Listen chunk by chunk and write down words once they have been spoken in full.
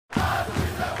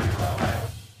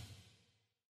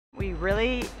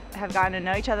really have gotten to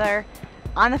know each other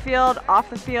on the field, off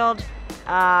the field,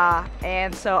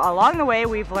 and so along the way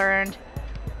we've learned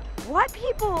what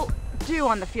people do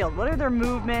on the field. What are their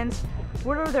movements?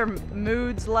 What are their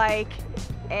moods like?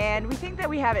 And we think that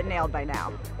we have it nailed by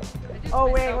now. Oh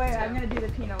wait, I'm gonna do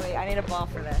the penalty. I need a ball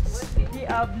for this.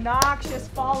 The obnoxious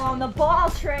fall on the ball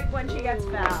trick when she gets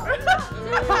fouled.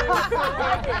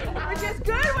 Which is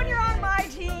good when you're on my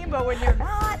team, but when you're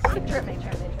not, tripping.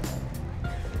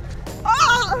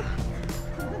 Oh!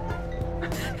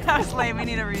 That was lame, we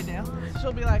need a redo.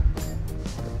 She'll be like,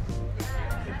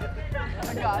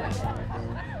 I got it.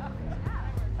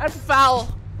 That's a foul.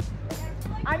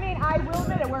 I mean, I will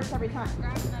admit it works every time.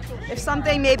 If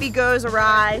something maybe goes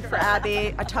awry for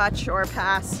Abby, a touch or a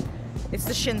pass, it's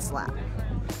the shin slap.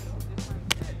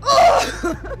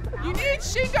 You need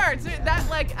shin guards. That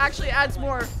like actually adds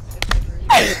more.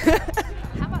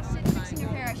 How about Sid fixing her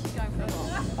hair as she's going for a ball?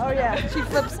 Oh yeah, she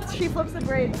flips the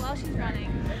braid while she's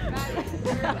running.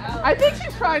 I think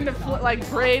she's trying to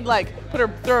braid, put her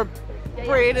throw a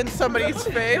braid in somebody's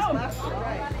face.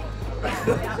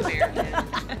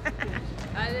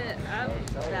 I did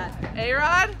that.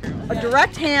 A-Rod? A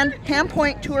direct hand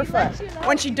point to her foot.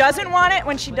 When she doesn't want it,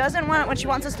 when she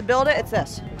wants us to build it, it's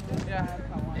this. Yeah.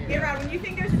 A-Rod, when you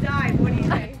think there's a dive, what do you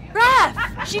think?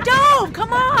 Ref, she dove,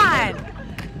 come on.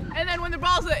 And then when the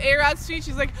ball's at A-Rod's feet,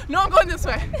 she's like, no, I'm going this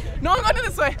way. No, I'm going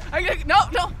this way. No.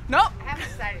 I haven't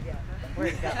decided yet.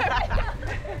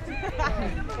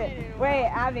 Wait,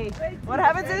 Abby, what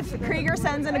happens if Krieger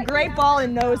sends in a great ball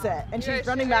and knows it, and she's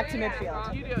running back to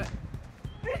midfield? You do it.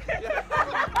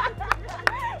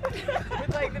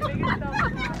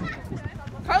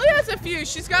 Carly has a few.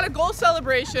 She's got a goal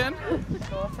celebration.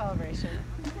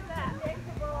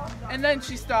 And then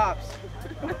she stops.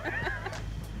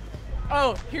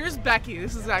 Oh, here's Becky.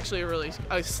 This is actually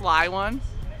a sly one.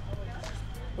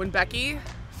 When Becky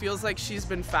feels like she's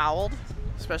been fouled,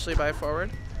 especially by a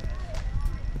forward,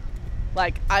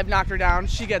 like I've knocked her down,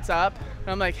 she gets up, and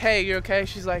I'm like, hey, you okay?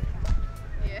 She's like,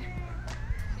 Yeah.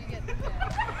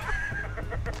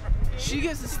 she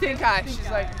gets the stink eye. She's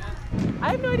like,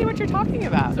 I have no idea what you're talking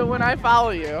about. so when I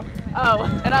follow you, Oh,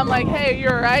 and I'm like, hey,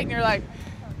 you're all right? And you're like,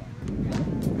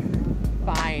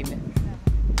 fine.